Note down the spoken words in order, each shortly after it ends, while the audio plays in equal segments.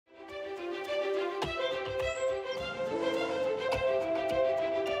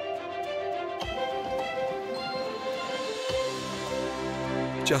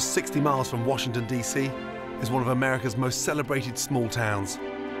Just 60 miles from Washington, D.C., is one of America's most celebrated small towns,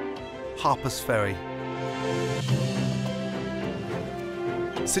 Harper's Ferry.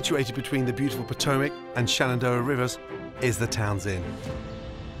 Situated between the beautiful Potomac and Shenandoah rivers is the town's inn.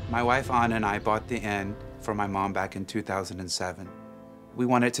 My wife, Anna, and I bought the inn for my mom back in 2007. We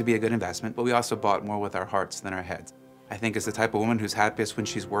wanted it to be a good investment, but we also bought more with our hearts than our heads. I think is the type of woman who's happiest when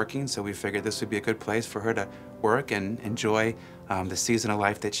she's working, so we figured this would be a good place for her to work and enjoy the season of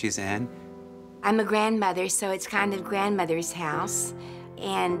life that she's in. I'm a grandmother, so it's kind of grandmother's house.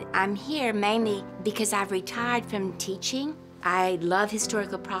 And I'm here mainly because I've retired from teaching. I love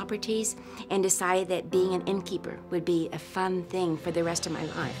historical properties and decided that being an innkeeper would be a fun thing for the rest of my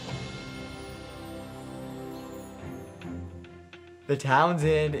life. The town's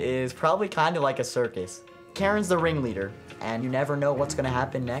inn is probably kind of like a circus. Karen's the ringleader, and you never know what's gonna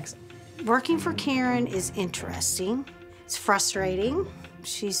happen next. Working for Karen is interesting. It's frustrating.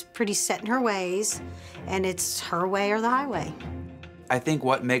 She's pretty set in her ways, and it's her way or the highway. I think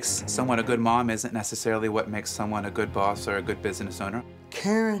what makes someone a good mom isn't necessarily what makes someone a good boss or a good business owner.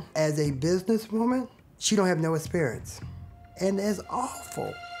 Karen, as a businesswoman, she don't have no experience, and it's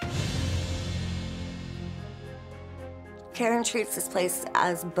awful. Karen treats this place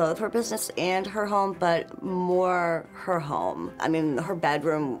as both her business and her home, but more her home. I mean, her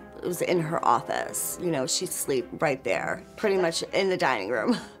bedroom was in her office. You know, she'd sleep right there, pretty much in the dining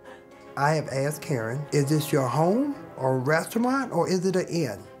room. I have asked Karen, is this your home or restaurant or is it an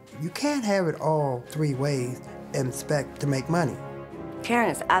inn? You can't have it all three ways and expect to make money. Karen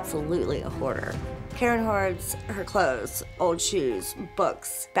is absolutely a hoarder. Karen hoards her clothes, old shoes,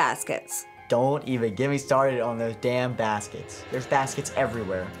 books, baskets. Don't even get me started on those damn baskets. There's baskets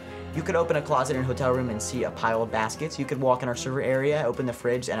everywhere. You could open a closet in a hotel room and see a pile of baskets. You could walk in our server area, open the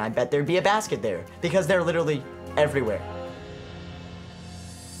fridge, and I bet there'd be a basket there because they're literally everywhere.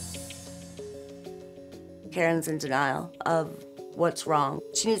 Karen's in denial of what's wrong.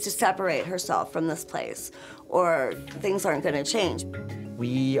 She needs to separate herself from this place or things aren't gonna change.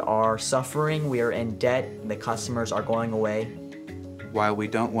 We are suffering, we are in debt, the customers are going away. While we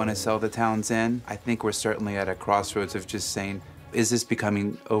don't want to sell the town's inn, I think we're certainly at a crossroads of just saying, is this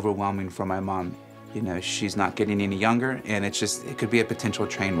becoming overwhelming for my mom? You know, she's not getting any younger, and it could be a potential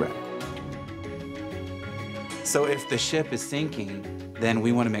train wreck. So if the ship is sinking, then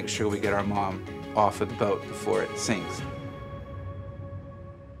we want to make sure we get our mom off of the boat before it sinks.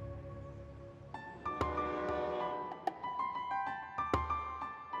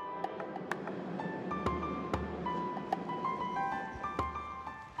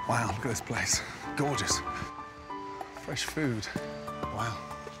 Wow, look at this place. Gorgeous. Fresh food. Wow.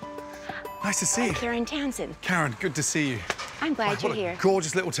 Nice to see you. Karen Townsend. Karen, good to see you. I'm glad you're here.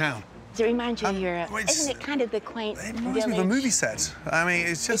 Gorgeous little town. Does it remind you of your, isn't it kind of the quaint It reminds me village? of a movie set. I mean,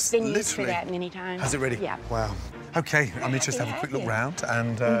 it's just It's been literally... used for that many times. Has it really? Yeah. Wow. Okay, I'm interested to have a quick look round,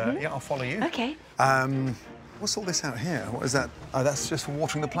 and yeah, I'll follow you. Okay. What's all this out here? What is that? Oh, that's just for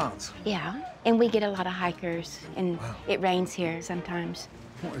watering the plants. Yeah, and we get a lot of hikers, and Wow. it rains here sometimes.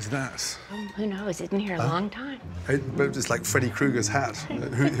 What is that? Who knows? It's been here a long time. But it's like Freddy Krueger's hat.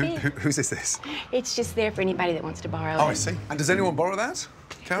 Whose is this? It's just there for anybody that wants to borrow it. Oh, I see. And does anyone borrow that,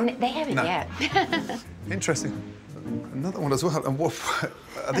 Karen? They haven't No. yet. Interesting. Another one as well. And what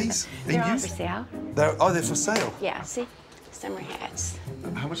are these? They're all for sale. They're for sale. Yeah, see? Summer hats.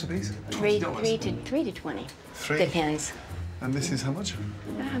 How much are these? Three $20. to 20. Three? Depends. And this is how much?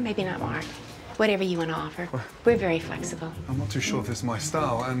 Maybe not more. Whatever you want to offer. We're very flexible. I'm not too sure if it's my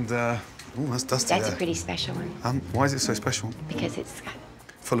style. And oh, that's dusty. That's there. a pretty special one. Why is it so special? Because it's got,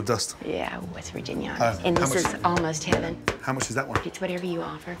 Full of dust. yeah, West Virginia. how And this much? is almost heaven. How much is that one? It's whatever you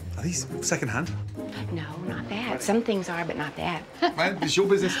offer. Are these second-hand? No, not that. Some things are, but not that. Man, is your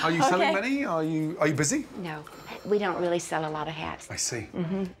business? Are you selling many? Are you busy? No, we don't really sell a lot of hats. I see.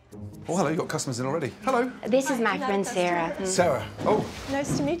 Oh, hello. You've got customers in already. Hello. This is my friend Sarah. Sarah. Oh,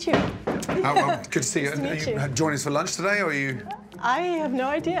 Nice to meet you. good to see you. to meet you. Are you joining us for lunch today, or are you? I have no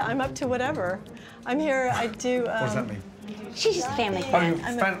idea. I'm up to whatever. I'm here. I do. What does that mean? She's just a family Oh, friend.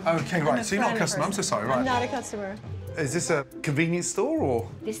 you're okay, right. So you're not a customer. I'm so sorry, right. I'm not a customer. Is this a convenience store, or?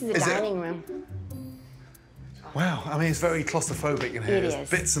 This is a dining room. Wow, I mean, it's very claustrophobic in here. It There's is.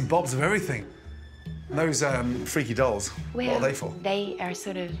 bits and bobs of everything. Those freaky dolls, what are they for? They are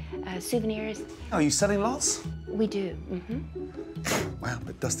sort of souvenirs. Oh, are you selling lots? We do. Wow, a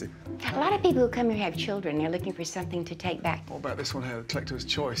bit dusty. A lot of people who come here have children. They're looking for something to take back. What about this one here, the collector's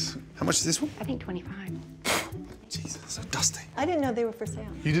choice? How much is this one? I think 25. Jesus, so dusty. I didn't know they were for sale.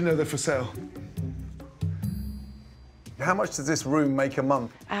 You didn't know they're for sale? How much does this room make a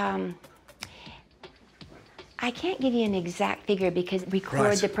month? I can't give you an exact figure because we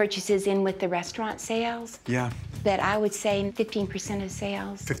record the purchases in with the restaurant sales. Yeah. But I would say 15% of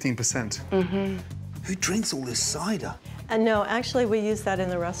sales. 15%? Mm-hmm. Who drinks all this cider? No, actually, we use that in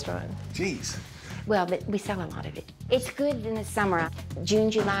the restaurant. Jeez. Well, but we sell a lot of it. It's good in the summer, June,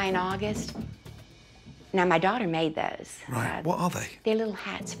 July, and August. Now, my daughter made those. Right, what are they? They're little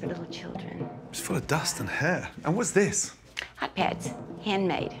hats for little children. It's full of dust and hair. And what's this? Hot pads,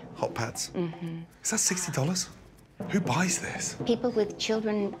 handmade. Hot pads? Mm-hmm. Is that $60? Who buys this? People with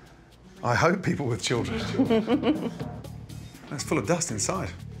children. I hope people with children. It's full of dust inside.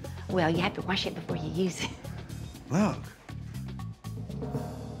 Well, you have to wash it before you use it. Look.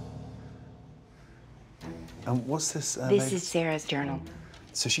 And what's this? This is Sarah's journal.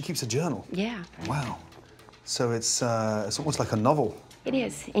 So she keeps a journal? Yeah. Wow. So it's almost like a novel. It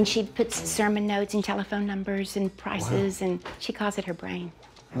is. And she puts sermon notes and telephone numbers and prices, and she calls it her brain.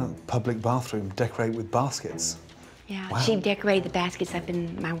 Public bathroom, decorate with baskets. Yeah. Wow. She decorated the baskets up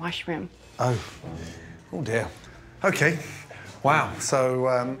in my washroom. Oh. Oh, dear. OK. Wow. So,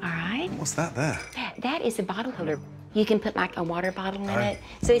 All right. what's that there? That is a bottle holder. You can put like a water bottle in it.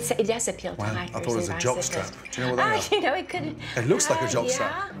 So it does appeal to hikers. I thought it was a and jock bicyclists. strap. Do you know what they are? You know, it could. It looks like a jock yeah.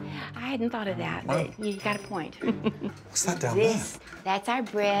 strap. I hadn't thought of that, but you got a point. What's that down That's our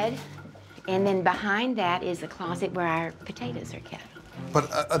bread. And then behind that is the closet where our potatoes are kept.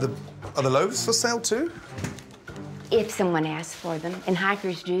 But are the loaves for sale too? If someone asks for them, and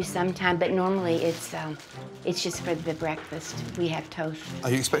hikers do sometime, but normally it's just for the breakfast. We have toast. Are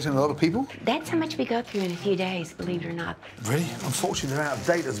you expecting a lot of people? That's how much we go through in a few days, believe it or not. Really? Unfortunately, they're out of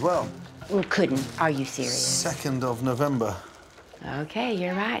date as well. Well, couldn't. Are you serious? 2nd of November. Okay,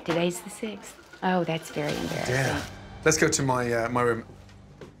 you're right. Today's the 6th. Oh, that's very embarrassing. Yeah. Let's go to my my room.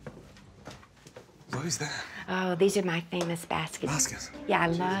 What is that? Oh, these are my famous baskets. Baskets? Yeah, I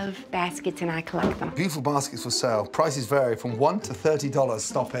love baskets and I collect them. Beautiful baskets for sale. Prices vary from $1 to $30.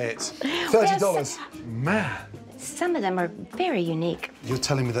 Stop it. $30. Man. Some of them are very unique. You're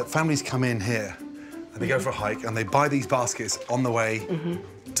telling me that families come in here and they go for a hike and they buy these baskets on the way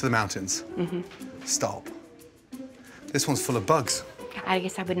to the mountains. Stop. This one's full of bugs. I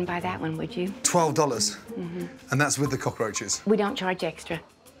guess I wouldn't buy that one, would you? $12. And that's with the cockroaches. We don't charge extra.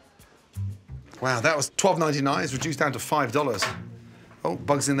 Wow, that was $12.99. It's reduced down to $5. Oh,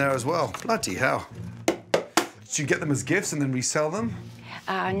 bugs in there as well. Bloody hell. Did you get them as gifts and then resell them?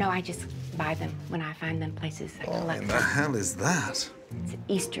 No, I just buy them when I find them places I collect What them. the hell is that? It's an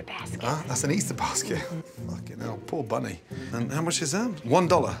Easter basket. Ah, that's an Easter basket. Fucking hell, poor bunny. And how much is that?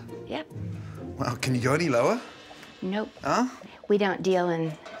 $1. Yep. Wow, can you go any lower? Nope. Huh? We don't deal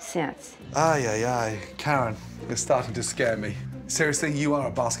in cents. Ay, ay, ay. Karen, you're starting to scare me. Seriously, you are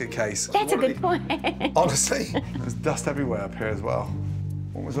a basket case. That's a good point. Honestly, there's dust everywhere up here as well.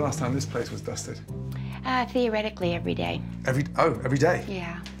 When was the last time this place was dusted? Theoretically, every day. Every day?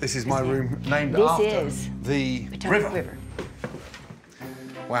 Yeah. This is my room named This after is the Potomac River.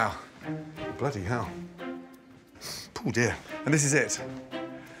 Wow. Bloody hell. Oh dear. And this is it.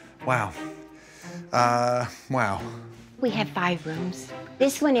 Wow. Wow. We have 5 rooms.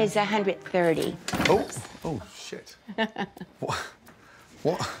 This one is 130. Oh, oh shit.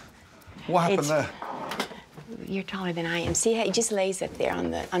 What happened there? You're taller than I am. See how it just lays up there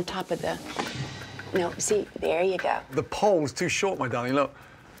on top of the. No, see, there you go. The pole's too short, my darling. Look.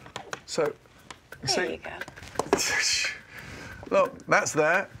 So, There you go. Look, that's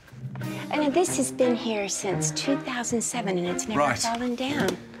there. And this has been here since 2007, and it's never fallen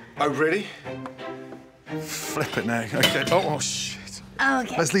down. Oh, really? Flip it now. Okay. Oh, shit.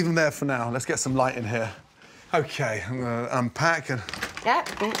 Okay. Let's leave them there for now. Let's get some light in here. Okay, I'm gonna unpack and.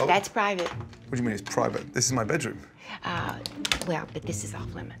 That's private. What do you mean it's private? This is my bedroom. Well, but this is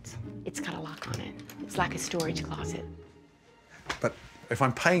off limits. It's got a lock on it. It's like a storage closet. But if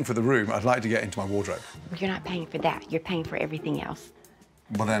I'm paying for the room, I'd like to get into my wardrobe. You're not paying for that. You're paying for everything else.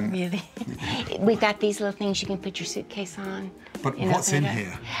 Well then. Really? We've got these little things you can put your suitcase on. But what's in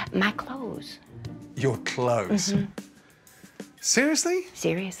here? My clothes. Your clothes? Seriously?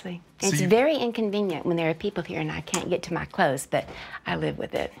 Seriously. So It's very inconvenient when there are people here and I can't get to my clothes, but I live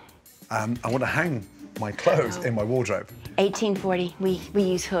with it. I want to hang my clothes in my wardrobe. 1840, we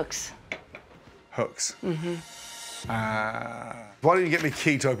use hooks. Hooks? Why don't you get me a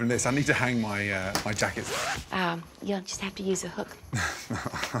key to open this? I need to hang my my jackets. You'll just have to use a hook.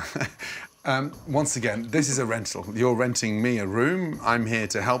 Once again, this is a rental. You're renting me a room. I'm here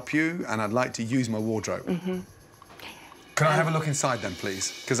to help you, and I'd like to use my wardrobe. Can I have a look inside then,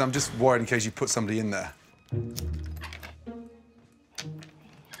 please? Because I'm just worried in case you put somebody in there.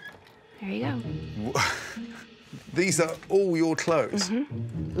 There you go. These are all your clothes?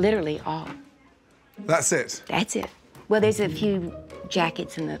 Literally all. That's it? That's it. Well, there's a few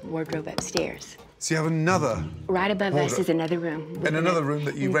jackets in the wardrobe upstairs. So you have another Right above wardrobe. us is another room. In another room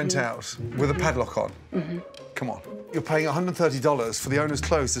that you rent out with a padlock on? Come on. You're paying $130 for the owner's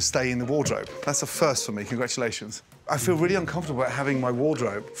clothes to stay in the wardrobe. That's a first for me. Congratulations. I feel really uncomfortable about having my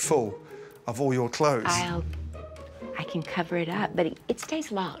wardrobe full of all your clothes. I can cover it up, but it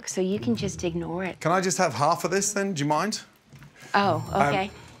stays locked, so you can just ignore it. Can I just have half of this then? Do you mind? Oh, okay.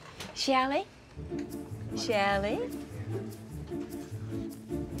 Shall we?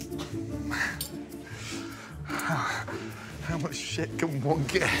 How much shit can one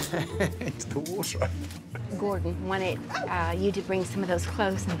get into the wardrobe? Gordon wanted you to bring some of those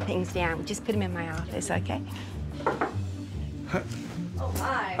clothes and things down. Just put them in my office, okay? Oh,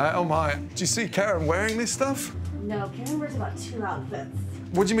 my. Oh, my. Do you see Karen wearing this stuff? No, Karen wears about 2 outfits.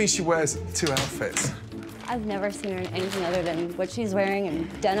 What do you mean she wears 2 outfits? I've never seen her in anything other than what she's wearing in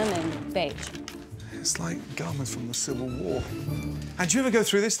denim and beige. It's like garments from the Civil War. And do you ever go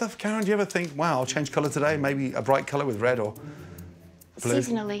through this stuff, Karen? Do you ever think, wow, I'll change colour today, maybe a bright colour with red or blue?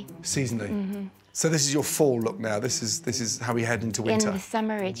 Seasonally. Seasonally. So this is your fall look now. This is how we head into winter. In the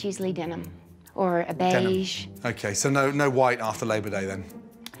summer, it's usually denim or a beige. Denim. Okay, so no white after Labor Day then?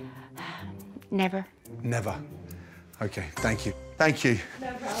 Never. Never. Okay, thank you. Thank you.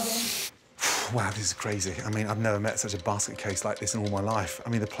 No problem. Wow, this is crazy. I mean, I've never met such a basket case like this in all my life. I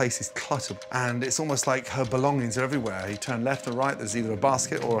mean, the place is cluttered, and it's almost like her belongings are everywhere. You turn left or right, there's either a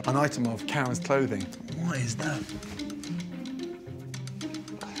basket or an item of Karen's clothing. What is that?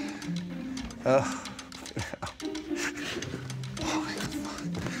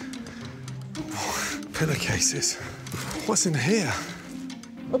 Pillowcases. What's in here?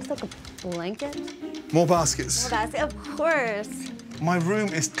 Looks like a blanket. More baskets. Well, that's, of course. My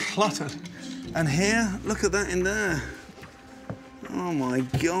room is cluttered. And here, look at that in there. Oh my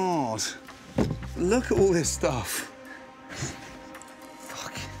God. Look at all this stuff.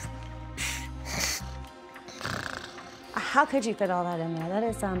 Fuck. How could you fit all that in there? That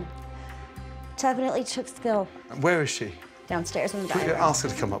is, definitely took skill. Where is she? Downstairs in the dining room. Ask her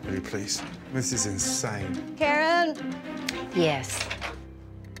to come up with you, please. This is insane. Karen? Yes.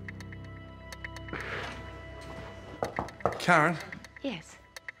 Karen? Yes.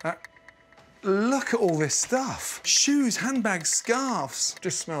 Look at all this stuff. Shoes, handbags, scarves.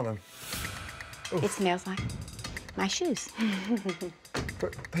 Just smell them. Oof. It smells like my shoes.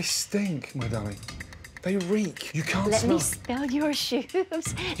 But they stink, my darling. They reek. You can't Let smell. me smell your shoes.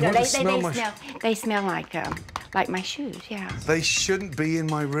 want to smell They smell like my shoes, yeah. They shouldn't be in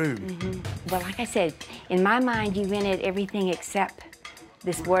my room. Well, like I said, in my mind, you rented everything except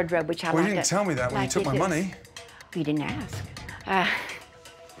this wardrobe, which I like. Well, you didn't tell me that when you took my money. You didn't ask.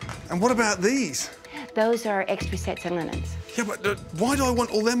 And what about these? Those are extra sets of linens. Yeah, but why do I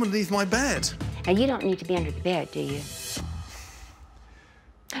want all them underneath my bed? And you don't need to be under the bed, do you?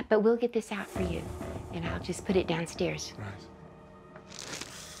 But we'll get this out for you, and I'll just put it downstairs.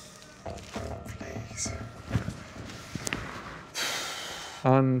 Right. Please.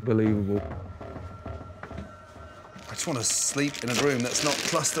 Unbelievable. I just want to sleep in a room that's not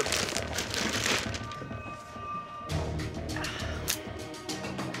clustered.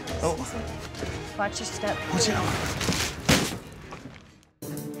 Oh. Watch your step. Watch out.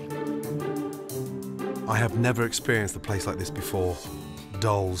 I have never experienced a place like this before.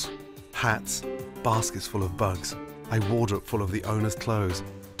 Dolls, hats, baskets full of bugs, a wardrobe full of the owner's clothes.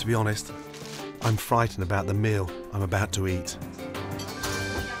 To be honest, I'm frightened about the meal I'm about to eat.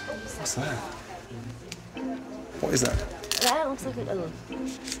 What's that? What is that? That looks like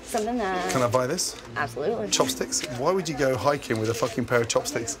something that... Can I buy this? Absolutely. Chopsticks? Why would you go hiking with a fucking pair of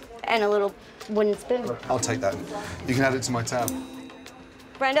chopsticks? And a little wooden spoon. I'll take that. You can add it to my tab.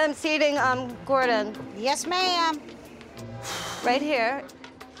 Brenda, I'm seating Gordon. Yes, ma'am. Right here.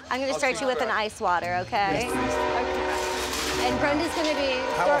 I'm gonna start you with an ice water, okay? Yes, please. Okay. And Brenda's gonna be...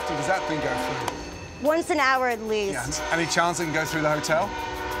 How often does that thing go through? Once an hour at least. Yeah. Any chance it can go through the hotel?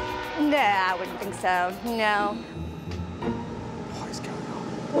 No, I wouldn't think so. No. What is going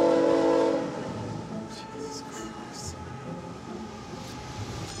on? Jesus Christ.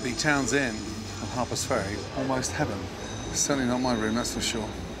 The town's inn on Harper's Ferry, almost heaven. Certainly not my room, that's for sure.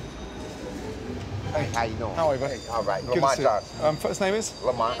 Hey, how you doing? How are you, bud? Hey, all right. Good to see you. First name is?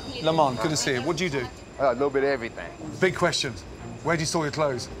 Lamont. Lamont, good to see you. What do you do? A little bit of everything. Big question. Where do you store your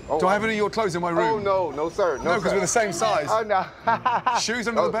clothes? Oh, do I have any of your clothes in my room? Oh, no, sir. No, because we're the same size. Oh, no. Shoes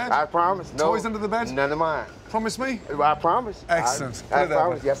under the bed? I promise. No. Toys under the bed? None of mine. Promise me? I promise. Excellent. I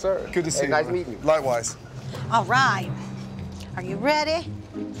promise. Yes, sir. Good to see you. Nice man. meeting you. Likewise. All right. Are you ready?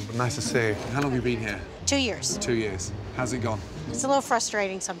 Nice to see you. How long have you been here? 2 years. 2 years. How's it gone? It's a little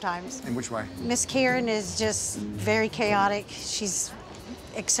frustrating sometimes. In which way? Miss Karen is just very chaotic. She's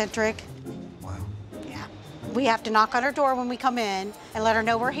eccentric. Wow. Yeah. We have to knock on her door when we come in and let her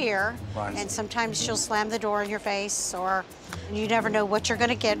know we're here. Right. And sometimes she'll slam the door in your face, or you never know what you're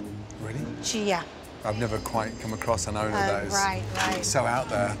gonna get. Really? Yeah. I've never quite come across an owner that is Right. so out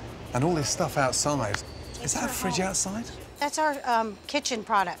there. And all this stuff outside. Is that a fridge outside? That's our kitchen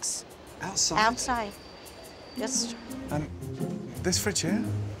products. Outside? Outside. Yes. And this fridge here?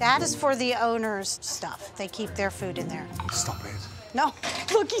 That is for the owner's stuff. They keep their food in there. Stop it. No,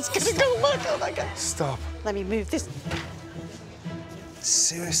 look, he's gonna go look. Oh my God. Stop. Let me move this.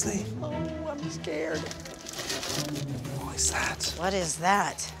 Seriously? Oh, I'm scared. What is that? What is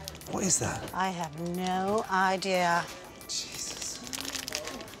that? What is that? I have no idea. Jesus.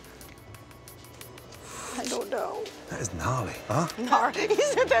 I don't know. That is gnarly, huh? Gnarly. He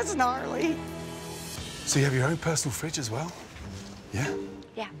said that's gnarly. So you have your own personal fridge as well? Yeah?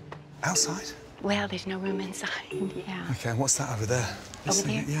 Yeah. Outside? Well, there's no room inside. Yeah. Okay, and what's that over there? Over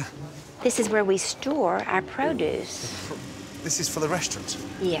there? Yeah. This is where we store our produce. This is for the restaurant?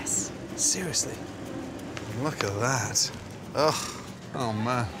 Yes. Seriously? Look at that. Ugh. Oh,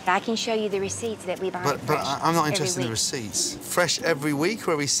 man. I can show you the receipts that we buy. But I'm not interested in the receipts. Fresh every week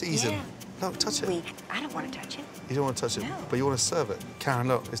or every season? Yeah. No, touch it. Week. I don't want to touch it. You don't want to touch it? No. But you want to serve it? Karen,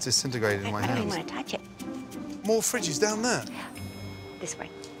 look, it's disintegrated in my I don't hands. even want to touch it. More fridges down there? This way.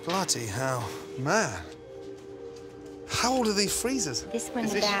 Bloody hell. Man. How old are these freezers? This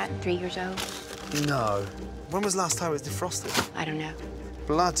one's about 3 years old. No. When was the last time it was defrosted? I don't know.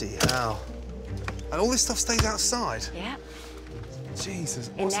 Bloody hell. And all this stuff stays outside? Yeah. Jesus,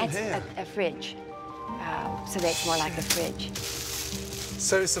 And what's in that's here? a fridge. So that's more like a fridge.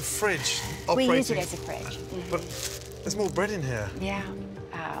 So it's a fridge We operating... use it as a fridge. But there's more bread in here. Yeah.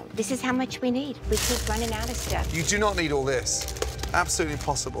 This is how much we need. We keep running out of stuff. You do not need all this. Absolutely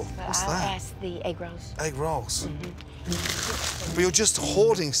impossible. But What's I'll that? ask the egg rolls. Egg rolls. But you're just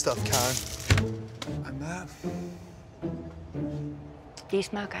hoarding stuff, Karen. And that? Do you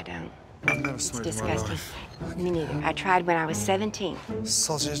smoke? I don't. I've never It's smoked in my disgusting. life. Me neither. I tried when I was 17.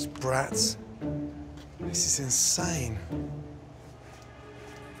 Sausage, brats. This is insane.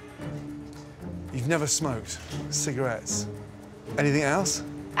 You've never smoked cigarettes. Anything else?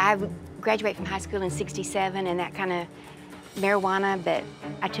 I graduated from high school in '67 and that kind of marijuana, but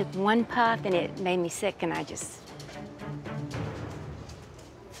I took one puff and it made me sick and I just...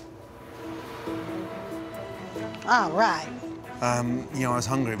 All right. You know, I was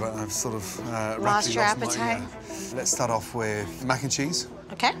hungry, but I've sort of Lost rapidly your my- appetite? Let's start off with mac and cheese.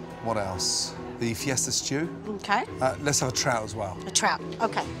 Okay. What else? The fiesta stew. Okay. Let's have a trout as well. A trout.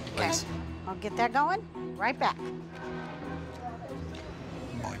 Okay. Please. I'll get that going. Right back.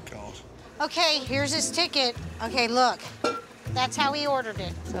 My God. Okay, here's his ticket. Okay, look. That's how he ordered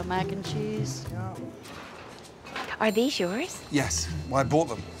it. So mac and cheese. Are these yours? Yes. Well, I bought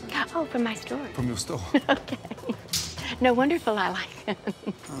them Oh, from my store. from your store. Okay. No, wonderful. I like it.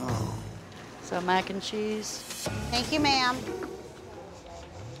 Oh. So mac and cheese. Thank you, ma'am.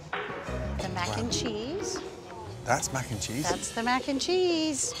 The mac and cheese. That's mac and cheese. That's the mac and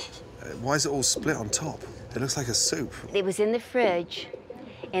cheese. Why is it all split on top? It looks like a soup. It was in the fridge,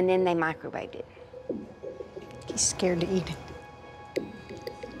 and then they microwaved it. He's scared to eat it.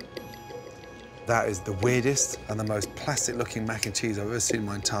 That is the weirdest and the most plastic-looking mac and cheese I've ever seen in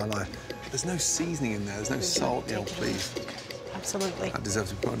my entire life. There's no seasoning in there. There's no salt. You know, please. Absolutely. That deserves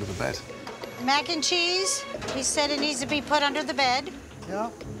to be put under the bed. Mac and cheese. He said it needs to be put under the bed. Yeah.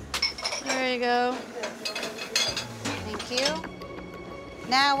 There you go. Thank you.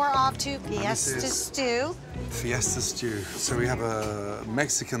 Now we're off to Fiesta is- stew. Fiesta stew. So we have a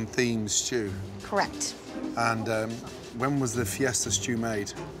Mexican-themed stew. Correct. And when was the fiesta stew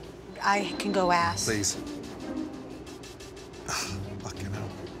made? I can go ask. Please. Fucking hell.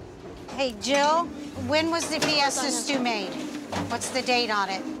 Hey, Jill, when was the Fiesta stew made? What's the date on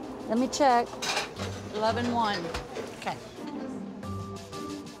it? Let me check. 11/1. Okay.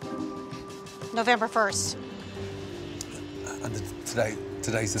 November 1st. And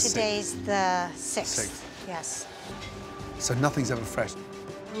today's the 6th. Today's the 6th. 6th. Yes. So nothing's ever fresh.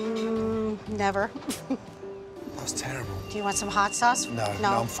 Never. That was terrible. Do you want some hot sauce? No,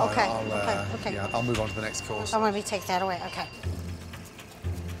 I'm fine. Okay. I'll, okay. Yeah, I'll move on to the next course. Oh, let me take that away. Okay.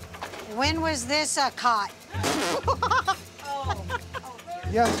 When was this caught?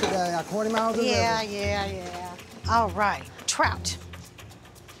 Yesterday, at 20 miles an hour. Yeah. All right. Trout.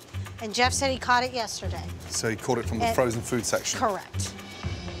 And Jeff said he caught it yesterday. So he caught it from the frozen food section. Correct.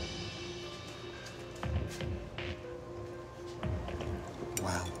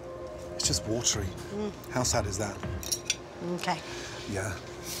 Wow. It's just watery. How sad is that? Okay. Yeah,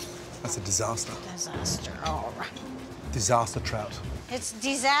 that's a disaster. Disaster, all right. Disaster trout. It's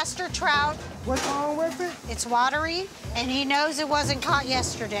disaster trout. What's wrong with it? It's watery, and he knows it wasn't caught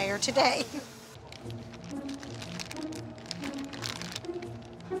yesterday or today.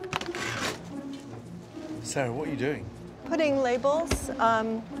 Sarah, what are you doing? Putting labels,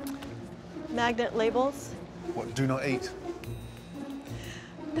 magnet labels. What, do not eat?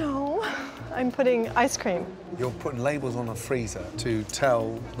 No, I'm putting ice cream. You're putting labels on a freezer to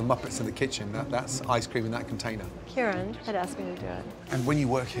tell the Muppets in the kitchen that that's ice cream in that container. Karen had asked me to do it. And when you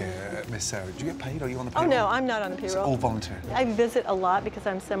work here, Miss Sarah, do you get paid? Are you on the Oh, payroll? no, I'm not on the It's payroll. all volunteer. I visit a lot because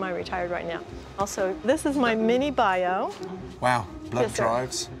I'm semi-retired right now. Also, this is my mini bio. Wow, blood Yes, sir.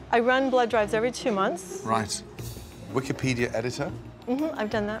 drives. I run blood drives every 2 months. Right. Wikipedia editor. I've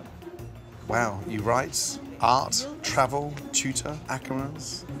done that. Wow, you write art, travel, tutor,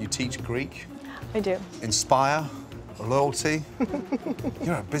 Ackermans. You teach Greek. I do. Inspire, loyalty.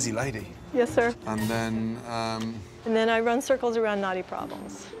 You're a busy lady. Yes, sir. And then And then I run circles around naughty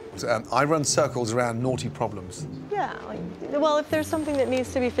problems. I run circles around naughty problems. Yeah, well, if there's something that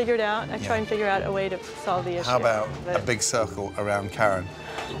needs to be figured out, I try and figure out a way to solve the issue. How about a But big circle around Karen?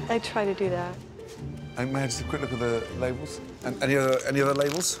 I try to do that. And may I just have a quick look at the labels? And any other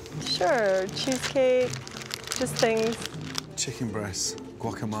labels? Sure, cheesecake, just things. Chicken breasts,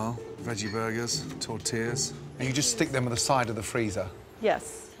 guacamole, veggie burgers, tortillas. And you just stick them on the side of the freezer.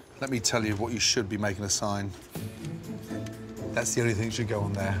 Yes. Let me tell you what you should be making a sign. That's the only thing that should go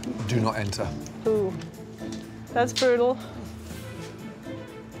on there. Do not enter. Ooh, that's brutal.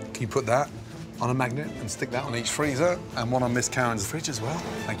 Can you put that on a magnet and stick that on each freezer and one on Miss Karen's fridge as well?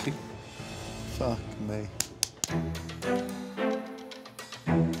 Thank you. Fuck me.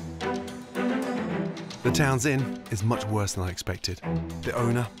 The town's inn is much worse than I expected. The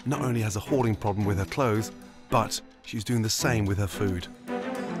owner not only has a hoarding problem with her clothes, but she's doing the same with her food.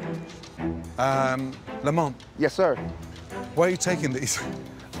 Lamont. Yes, sir. Where are you taking these?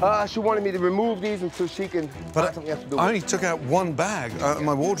 She wanted me to remove these until she can find something else to do. I only took out one bag in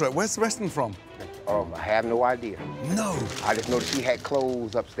my wardrobe. Where's the rest of them from? I have no idea. No. I just know that she had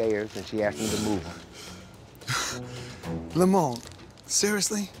clothes upstairs and she asked me to move them. Lamont,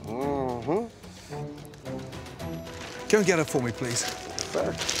 seriously? Mm-hmm. Go and get her for me, please.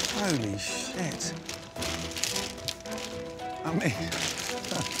 Sir. Holy shit. I mean...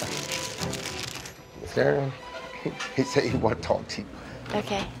 Sarah, he said he want to talk to you.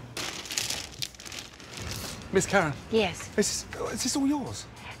 Okay. Miss Karen. Yes. Is this all yours?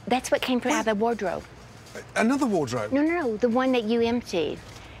 That's what came from out of the wardrobe. Another wardrobe? No, the one that you emptied.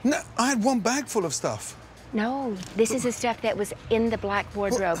 No, I had one bag full of stuff. No, this is the stuff that was in the black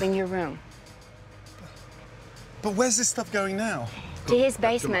wardrobe in your room. But where's this stuff going now? To his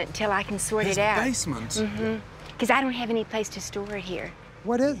basement till I can sort it out. His basement? Mm-hmm. Because I don't have any place to store it here.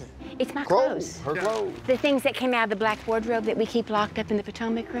 What is it? It's my clothes. Her clothes. The things that came out of the black wardrobe that we keep locked up in the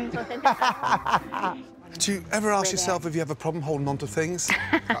Potomac room. Do you ever ask yourself if you have a problem holding on to things?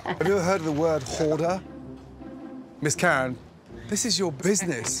 Have you ever heard of the word hoarder? Miss Karen, this is your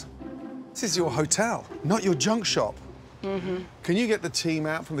business. This is your hotel, not your junk shop. Mm-hmm. Can you get the team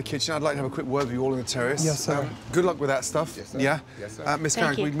out from the kitchen? I'd like to have a quick word with you all on the terrace. Yes, sir. Good luck with that stuff. Yes, sir. Yeah? Yes, sir. Miss Thank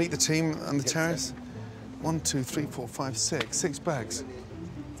Karen, can you. we meet the team on the Yes, terrace? sir. 1, 2, 3, 4, 5, 6. 6 bags.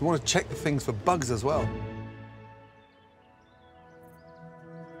 You want to check the things for bugs as well.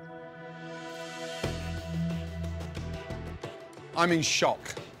 I'm in shock.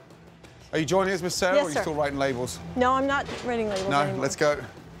 Are you joining us, Miss Sarah, Yes, or are you sir. still writing labels? No, I'm not writing labels No, anymore. let's go.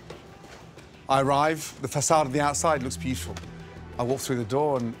 I arrive, the facade of the outside looks beautiful. I walk through the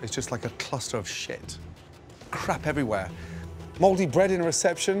door and it's just like a cluster of shit. Crap everywhere. Mouldy bread in a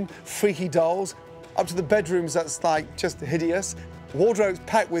reception, freaky dolls, up to the bedrooms that's like just hideous. Wardrobes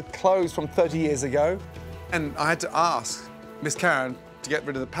packed with clothes from 30 years ago. And I had to ask Miss Karen to get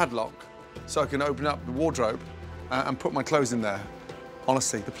rid of the padlock so I can open up the wardrobe and put my clothes in there.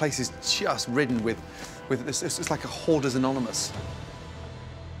 Honestly, the place is just ridden with this. It's like a Hoarders Anonymous.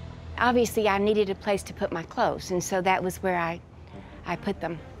 Obviously, I needed a place to put my clothes, and so that was where I put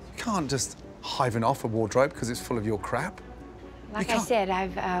them. You can't just hiven off a wardrobe because it's full of your crap. Like I said,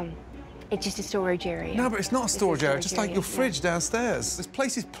 it's just a storage area. No, but it's not a storage area, just like your yeah. fridge downstairs. This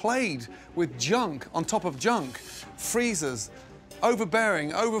place is plagued with junk on top of junk. Freezers,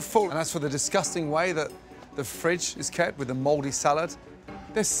 overbearing, overfull. And as for the disgusting way that the fridge is kept with the mouldy salad,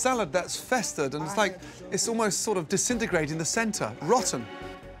 there's salad that's festered and it's like, it's almost sort of disintegrating in the centre, rotten.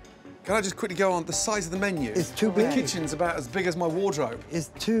 Can I just quickly go on the size of the menu? It's too The big. kitchen's about as big as my wardrobe.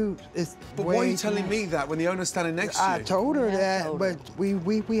 But why are you telling me that when the owner's standing next to you? I told her that, but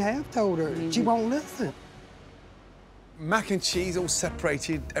we have told her. She won't listen. mac and cheese all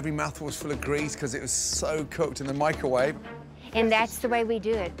separated. Every mouthful was full of grease because it was so cooked in the microwave. And that's the way we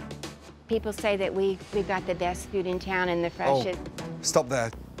do it. People say that we've got the best food in town and the freshest. Oh, stop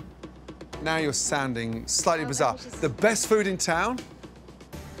there. Now you're sounding slightly bizarre. The best food in town?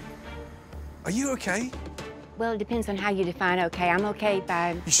 Are you okay? Well, it depends on how you define okay. I'm okay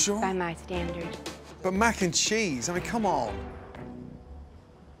by, you sure? by my standards. But mac and cheese, I mean, come on.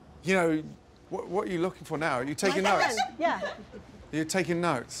 You know, what are you looking for now? Are you taking notes? Yeah. You're taking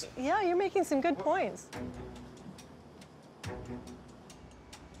notes? Yeah, you're making some good points.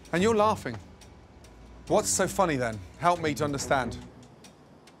 And you're laughing. What's so funny then? Help me to understand.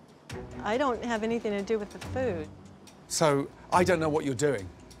 I don't have anything to do with the food. So, I don't know what you're doing.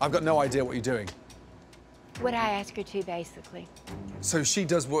 I've got no idea what you're doing. What I ask her to, basically. So she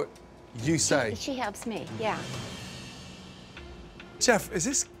does what you say? She helps me, yeah. Jeff, is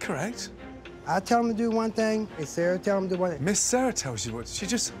this correct? I tell him to do one thing, and Sarah tell him to do one thing. Miss Sarah tells you what, she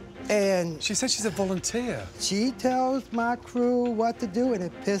just... And... She said she's a volunteer. She tells my crew what to do, and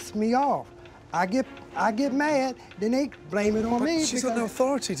it pisses me off. I get mad, then they blame it on me. She's got no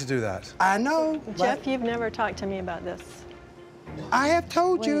authority to do that. I know. Jeff, you've never talked to me about this. I have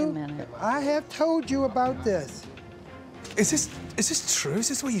told you. Wait a minute. I have told you about this. Is this true? Is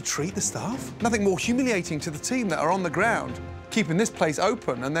this the way you treat the staff? Nothing more humiliating to the team that are on the ground, keeping this place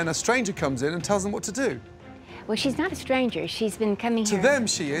open, and then a stranger comes in and tells them what to do. Well, she's not a stranger. She's been coming here. To them,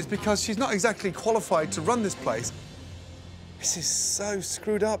 she is, because she's not exactly qualified to run this place. This is so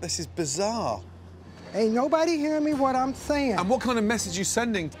screwed up. This is bizarre. Ain't nobody hearing me what I'm saying. And what kind of message are you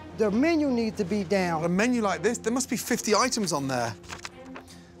sending? The menu needs to be down. A menu like this, there must be 50 items on there,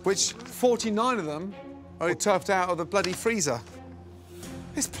 which 49 of them are turfed out of the bloody freezer.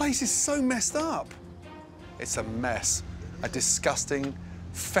 This place is so messed up. It's a mess. A disgusting,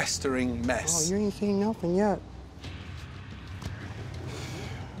 festering mess. Oh, you ain't seen nothing yet.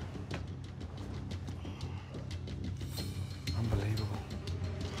 Unbelievable.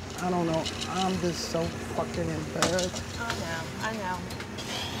 I don't know. I'm just so fucking embarrassed. I know. I know.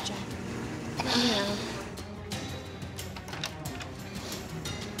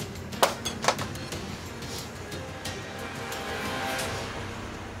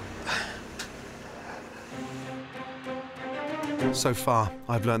 So far,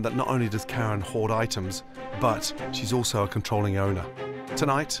 I've learned that not only does Karen hoard items, but she's also a controlling owner.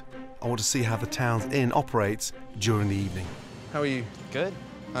 Tonight, I want to see how the town's inn operates during the evening. How are you? Good.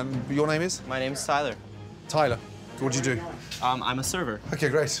 And your name is? My name's Tyler. Tyler. What do you do? I'm a server. OK,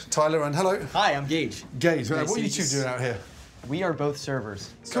 great. Tyler, and hello. Hi, I'm Gage. Gage, Nice what to are you meet two you. doing out here? We are both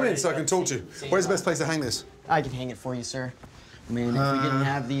servers. Come in so I can talk to you. Where's the best place to hang this? I can hang it for you, sir. I mean, if we didn't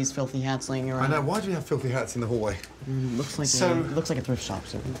have these filthy hats laying around. I know. Why do you have filthy hats in the hallway? Looks like looks like a thrift shop,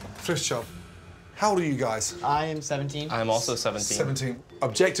 sir. Thrift shop. How old are you guys? I am 17. I'm also 17. 17.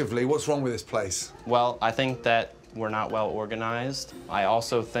 Objectively, what's wrong with this place? Well, I think that we're not well organized. I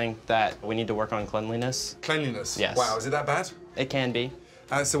also think that we need to work on cleanliness. Cleanliness? Yes. Wow, is it that bad? It can be.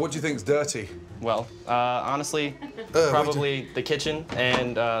 So what do you think's dirty? Well, honestly, probably the kitchen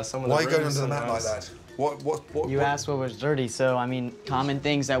and some of the Why are you going rooms under the and mat like that? What? You asked what was dirty, so I mean, common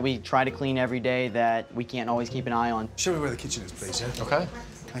things that we try to clean every day that we can't always keep an eye on. Show me where the kitchen is, please, yeah? Okay.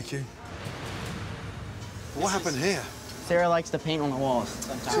 Thank you. What happened here? Sarah likes to paint on the walls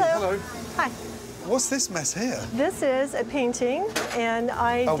sometimes. Hello. Hi. What's this mess here? This is a painting, and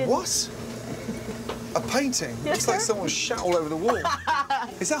I A did... what? A painting? Yes, Looks like sir. someone shat all over the wall.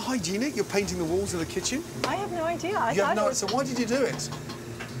 Is that hygienic? You're painting the walls of the kitchen? I have no idea. You have no... So why did you do it?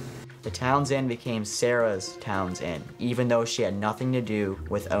 The Town's Inn became Sarah's Town's Inn, even though she had nothing to do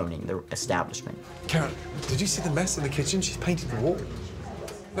with owning the establishment. Karen, did you see the mess in the kitchen? She's painted the wall.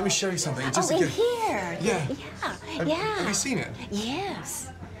 Let me show you something. Just in again. here. Yeah. Yeah. Have you seen it? Yes.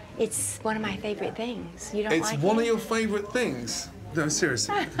 It's one of my favorite things. You don't It's like one it? of your favorite things. No,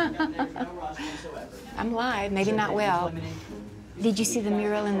 seriously. I'm live, maybe not well. Did you see the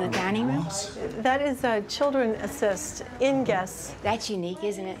mural in the dining room? That is a Children Assist in guests. That's unique,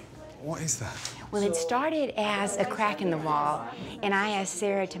 isn't it? What is that? Well, it started as a crack in the wall, and I asked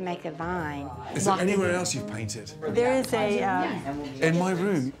Sarah to make a vine. Is there anywhere else you've painted? There is a... In my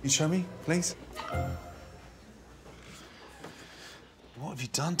room. You show me, please? What have you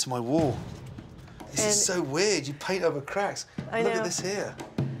done to my wall? This is so weird. You paint over cracks. I Look know. at this here.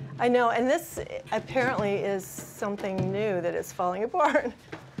 I know, and this apparently is something new that is falling apart.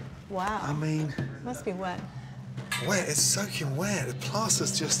 Wow. I mean... Must be wet. Wet, it's soaking wet. The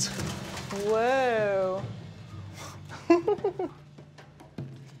plaster's just... Whoa.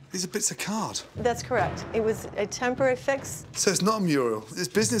 These are bits of card. That's correct. It was a temporary fix. So it's not a mural. It's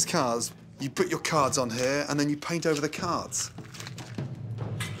business cards. You put your cards on here, and then you paint over the cards.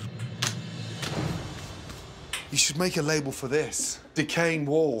 You should make a label for this. Decaying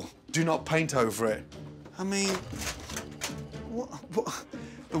wall. Do not paint over it. I mean, what?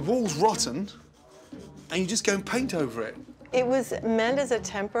 The wall's rotten, and you just go and paint over it. It was meant as a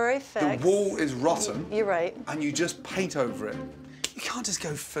temporary fix. The wall is rotten. You're right. And you just paint over it. You can't just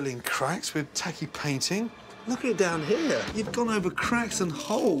go filling cracks with tacky painting. Look at it down here. You've gone over cracks and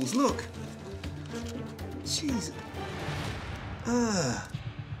holes. Look. Jeez.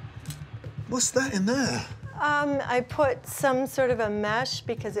 What's that in there? I put some sort of a mesh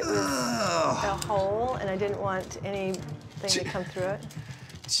because it was a hole, and I didn't want anything to come through it.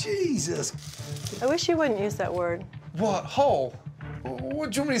 Jesus. I wish you wouldn't use that word. What? Hole?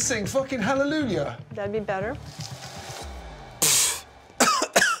 What do you want me to sing? Fucking hallelujah? That'd be better.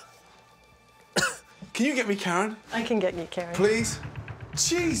 Can you get me Karen? I can get you, Karen. Please?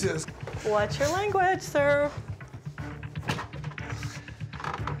 Jesus. Watch your language, sir.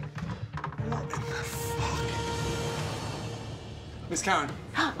 What in the fuck? Miss Karen.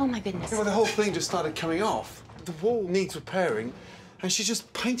 Oh, my goodness. Well, the whole thing just started coming off. The wall needs repairing, and she's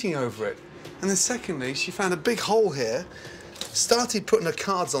just painting over it. And then secondly, she found a big hole here, started putting her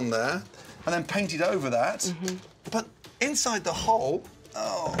cards on there, and then painted over that. But inside the hole,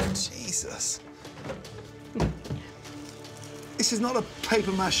 oh, Jesus. This is not a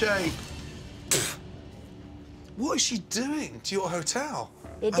paper mache. What is she doing to your hotel?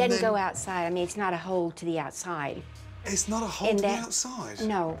 It doesn't go outside. I mean, it's not a hole to the outside. It's not a hole to the outside?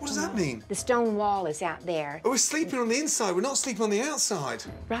 No. What does that mean? The stone wall is out there. Oh, we're sleeping on the inside. We're not sleeping on the outside.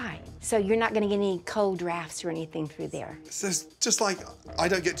 Right. So you're not going to get any cold drafts or anything through there. So it's just like I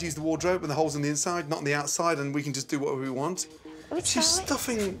don't get to use the wardrobe and the holes on the inside, not on the outside, and we can just do whatever we want. Oh, it's She's solid.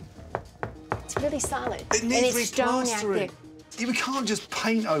 stuffing... It's really solid. It needs and it's stone out there. replastering. We can't just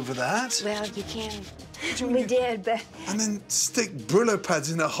paint over that. Well, you can. We did, but... And then stick Brillo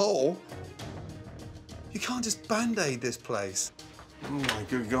pads in a hole. You can't just Band-Aid this place. Oh, my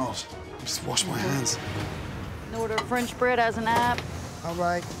good God. Just wash my hands. Order French bread as an app. All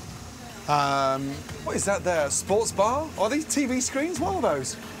right. What is that there? A sports bar? Are these TV screens? What are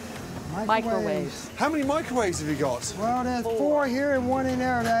those? Microwaves. How many microwaves have you got? Well, there's 4 here and 1 in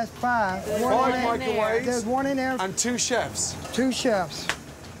there. That's 5. 5 microwaves? There's 1 in there. And 2 chefs? 2 chefs.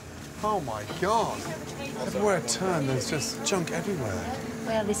 Oh, my God. Everywhere I turn, there's just junk everywhere.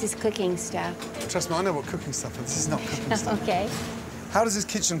 Well, this is cooking stuff. Trust me, I know what cooking stuff is. This is not cooking stuff. Okay. How does this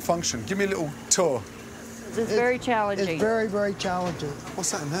kitchen function? Give me a little tour. It's very challenging. It's very, very challenging.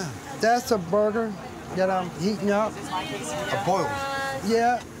 What's that in there? That's a burger that I'm heating up. A boiled?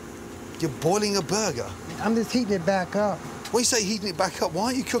 Yeah. You're boiling a burger? I'm just heating it back up. When you say heating it back up, why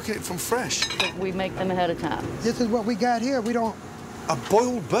aren't you cooking it from fresh? We make them ahead of time. This is what we got here. We don't... A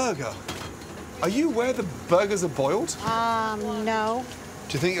boiled burger? Are you aware the burgers are boiled? No.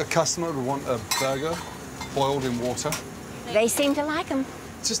 Do you think a customer would want a burger boiled in water? They seem to like them.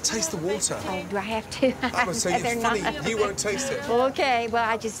 Just taste the water. Oh, do I have to? I would say They're it's funny. not. You won't taste it. Well, okay. Well,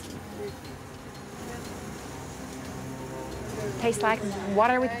 I just... Tastes like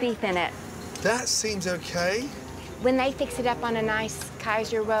water with beef in it. That seems okay. When they fix it up on a nice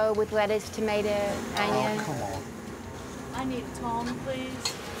Kaiser roll with lettuce, tomato, onion. Oh, come on. I need a tong, please.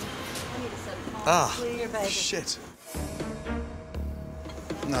 I need a set of tongs, Ah, please. shit.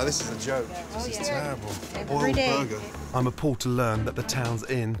 No, this is a joke. This is terrible. Every Boiled day. burger. I'm appalled to learn that the town's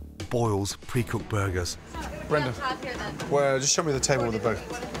inn boils pre-cooked burgers. Brenda, well, just show me the table with the boat.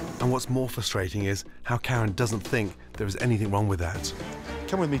 And what's more frustrating is how Karen doesn't think there is anything wrong with that.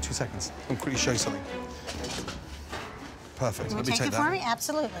 Come with me 2 seconds. I'm quickly show you something. Perfect. Will Let you me take take it for that. me?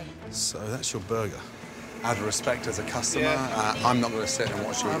 Absolutely. So that's your burger. Out of respect as a customer, I'm not going to sit and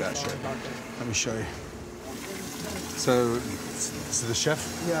watch you eat that shit. Let me show you. So, this is the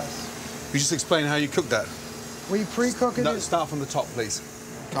chef? Yes. You just explain how you cook that. We pre-cook it. No, start from the top, please.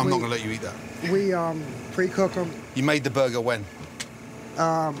 I'm not going to let you eat that. We pre-cook them. You made the burger when?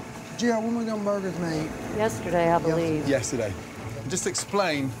 Jill, when were them burgers made? Yesterday, I believe. Yesterday. Just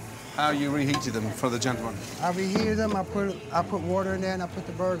explain how you reheated them for the gentleman. I reheated them. I put water in there and I put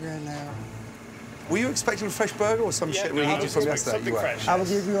the burger in there. Were you expecting a fresh burger or some shit reheated from yesterday? You were. I will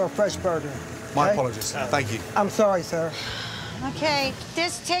give you a fresh burger. My okay? apologies. Thank you. I'm sorry, sir. Okay,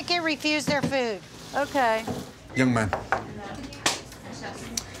 this ticket refused their food. Okay. Young man.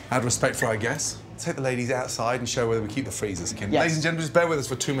 Out of respect for our guests, take the ladies outside and show whether we keep the freezers. Yes. Ladies and gentlemen, just bear with us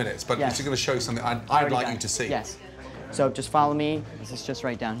for 2 minutes, but Yes. it's going to show you something I'd like you to see. Yes. So just follow me. This is just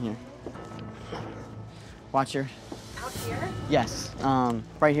right down here. Watch your... Out here? Yes.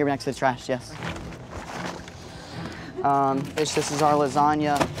 Right here next to the trash, yes. This is our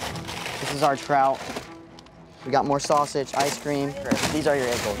lasagna. This This is our trout. We got more sausage, ice cream. These are your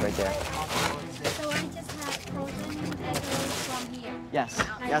egg rolls right there. So I just have frozen egg rolls from here. Yes.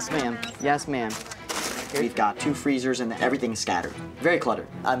 Yes, ma'am. Yes, ma'am. We've got 2 freezers and everything's scattered. Very cluttered.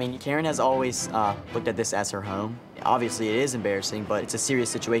 I mean, Karen has always looked at this as her home. Obviously, it is embarrassing, but it's a serious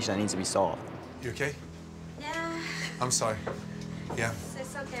situation that needs to be solved. You okay? Yeah, I'm sorry. Yeah.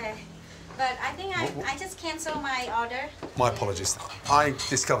 it's okay. But I think I just canceled my order. My apologies. I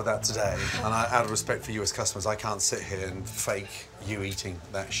discovered that today, and out of respect for you as customers, I can't sit here and fake you eating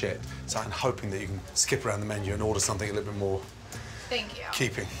that shit. So I'm hoping that you can skip around the menu and order something a little bit more Thank you.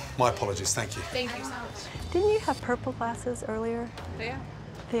 keeping. My apologies, thank you. Thank you so much. Didn't you have purple glasses earlier? Yeah.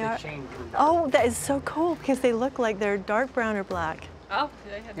 They are. Oh, that is so cool because they look like they're dark brown or black. Oh,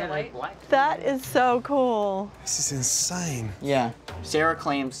 do they have the light? That is so cool. This is insane. Yeah. Sarah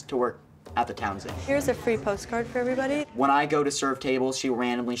claims to work at the Townsend. Here's a free postcard for everybody. When I go to serve tables, she'll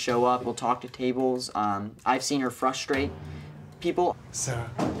randomly show up. We'll talk to tables. I've seen her frustrate people. Sarah.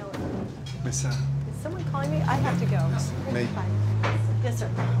 Miss Sarah. Is someone calling me? I have to go. Me. Bye. Yes,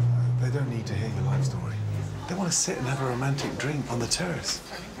 sir. They don't need to hear your life story. They want to sit and have a romantic drink on the terrace.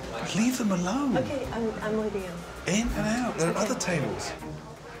 Leave them alone. Okay, I'm leaving him. In and out. There are other tables.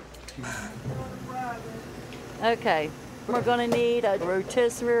 Man. Okay, we're gonna need a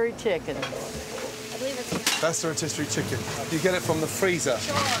rotisserie chicken. That's the rotisserie chicken. You get it from the freezer.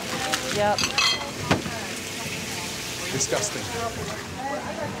 Yep. Disgusting.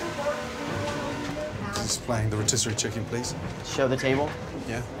 Displaying the rotisserie chicken, please. Show the table.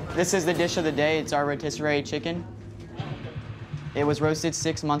 Yeah. This is the dish of the day. It's our rotisserie chicken. It was roasted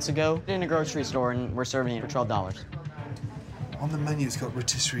 6 months ago in a grocery store, and we're serving it for $12. On the menu, it's got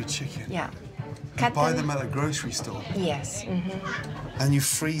rotisserie chicken. Yeah. You buy them at a grocery store. Yes. And you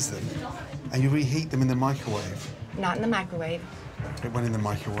freeze them. And you reheat them in the microwave. Not in the microwave. It went in the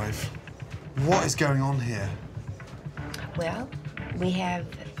microwave. What is going on here? Well, we have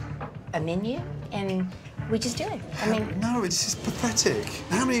a menu, and we just do it. I mean, No, it's just pathetic.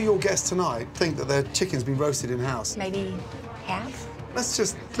 How many of your guests tonight think that their chicken's been roasted in-house? maybe half.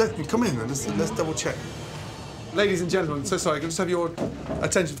 Come in and let's double check. Ladies and gentlemen, so sorry, can I just have your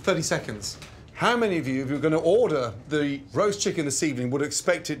attention for 30 seconds? How many of you, if you're going to order the roast chicken this evening, would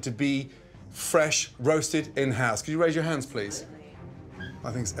expect it to be fresh, roasted in-house? Could you raise your hands, please?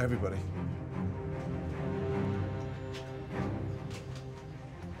 I think it's everybody.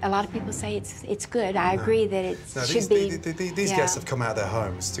 A lot of people say it's good. I agree that it should be. These guests have come out of their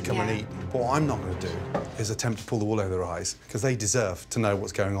homes to come and eat. What I'm not going to do is attempt to pull the wool over their eyes, because they deserve to know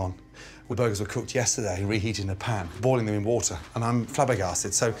what's going on. The burgers were cooked yesterday, reheated in a pan, boiling them in water, and I'm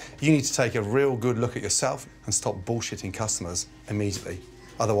flabbergasted. So you need to take a real good look at yourself and stop bullshitting customers immediately.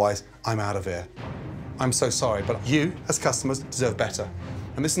 Otherwise, I'm out of here. I'm so sorry, but you, as customers, deserve better.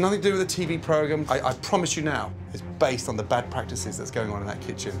 And this has nothing to do with the TV programme. I promise you now, it's based on the bad practices that's going on in that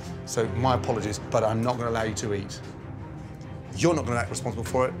kitchen. So my apologies, but I'm not going to allow you to eat. You're not going to act responsible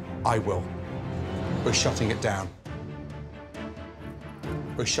for it. I will. We're shutting it down.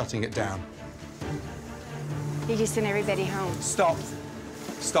 We're shutting it down. You just send everybody home. Stop.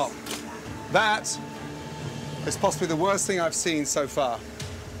 Stop. That is possibly the worst thing I've seen so far.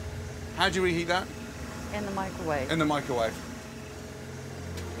 How'd you reheat that? In the microwave. In the microwave.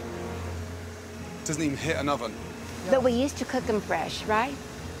 Doesn't even hit an oven. But we used to cook them fresh, right?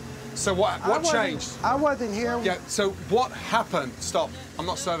 So what changed? I wasn't here. Yeah, so what happened? Stop. I'm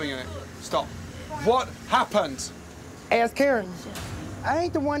not serving in it. Stop. What happened? Ask Karen. I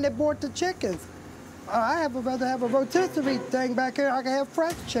ain't the one that bought the chickens. I would rather have a rotisserie thing back here. I can have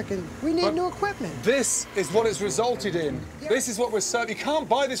fresh chicken. We need new equipment. This is what it's resulted in. Yeah. This is what we're serving. You can't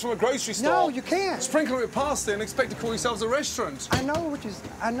buy this from a grocery store. No, you can't. Sprinkle it with pasta and expect to call yourselves a restaurant. I know what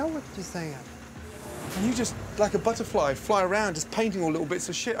you're saying. And you just, like a butterfly, fly around just painting all little bits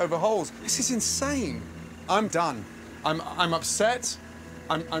of shit over holes. This is insane. I'm done. I'm upset.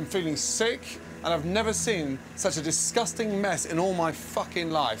 I'm feeling sick. And I've never seen such a disgusting mess in all my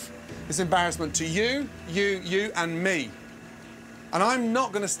fucking life. It's embarrassment to you, and me. And I'm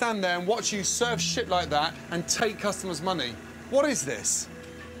not going to stand there and watch you serve shit like that and take customers' money. What is this?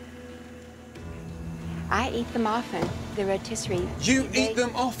 I eat them often, the rotisserie. You eat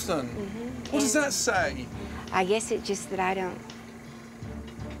them often? What does that say? I guess it's just that I don't.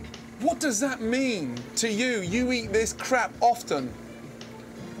 What does that mean to you? You eat this crap often?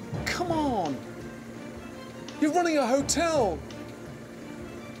 Come on. You're running a hotel.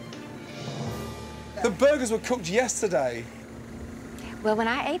 The burgers were cooked yesterday. Well, when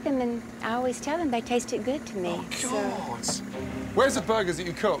I ate them, and I always tell them they tasted good to me. Oh, God. Where's the burgers that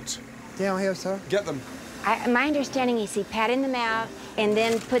you cooked? Down here, sir. Get them. My understanding is he pat in the mouth, and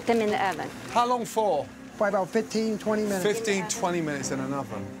then put them in the oven. How long for? For about 15, 20 minutes. 15, 20 minutes in an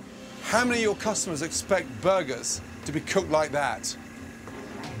oven. How many of your customers expect burgers to be cooked like that?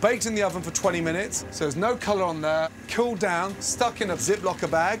 Baked in the oven for 20 minutes, so there's no colour on there, cooled down, stuck in a Ziplocker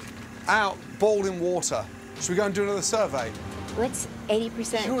bag, out, boiled in water. Should we go and do another survey? What's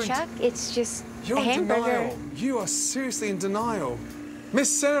 80% Chuck? It's just You're a in hamburger. denial. You are seriously in denial. Miss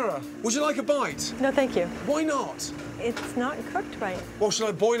Sarah, would you like a bite? No, thank you. Why not? It's not cooked right. Well, shall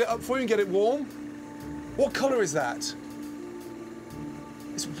I boil it up for you and get it warm? What colour is that?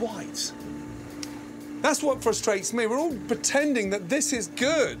 It's white. That's what frustrates me. We're all pretending that this is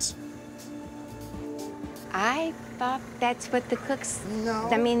good. I thought that's what the cooks. No.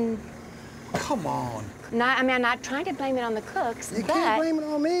 I mean. Come on. I'm not trying to blame it on the cooks, You but. can't blame it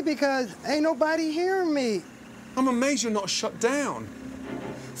on me because ain't nobody hearing me. I'm amazed you're not shut down.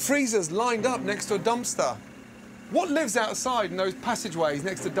 Freezers lined up next to a dumpster. What lives outside in those passageways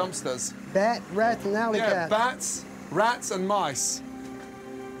next to dumpsters? Bat, rats, and alley Yeah, cats. bats, rats, and mice.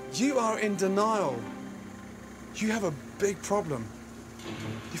 You are in denial. You have a big problem.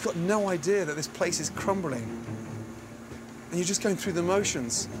 You've got no idea that this place is crumbling. And you're just going through the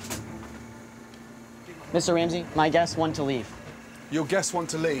motions. Mr. Ramsay, my guests want to leave. Your guests want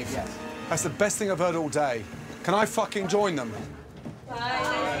to leave? Yes. That's the best thing I've heard all day. Can I fucking join them?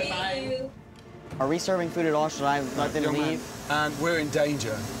 Bye. Are we serving food at all? Should I let them Young man, leave? we're in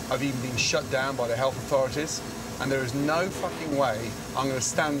danger of even being shut down by the health authorities. And there is no fucking way I'm going to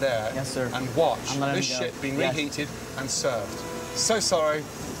stand there and watch this shit being reheated and served. So sorry,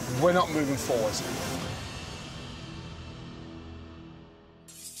 we're not moving forward.